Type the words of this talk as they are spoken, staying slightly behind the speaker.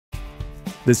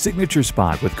The Signature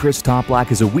Spot with Chris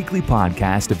Toplack is a weekly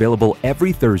podcast available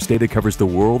every Thursday that covers the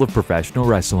world of professional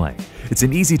wrestling. It's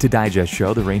an easy-to-digest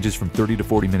show that ranges from 30 to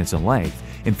 40 minutes in length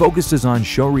and focuses on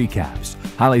show recaps,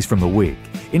 highlights from the week,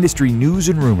 industry news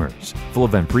and rumors, full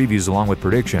event previews along with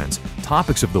predictions,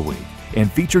 topics of the week,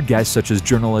 and featured guests such as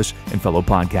journalists and fellow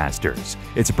podcasters.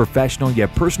 It's a professional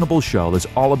yet personable show that's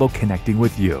all about connecting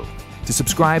with you. To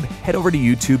subscribe, head over to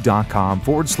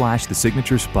youtube.com/The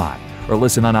Signature Spot or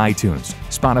listen on iTunes,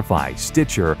 Spotify,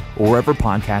 Stitcher, or wherever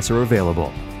podcasts are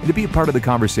available. And to be a part of the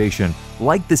conversation,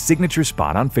 like The Signature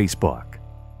Spot on Facebook.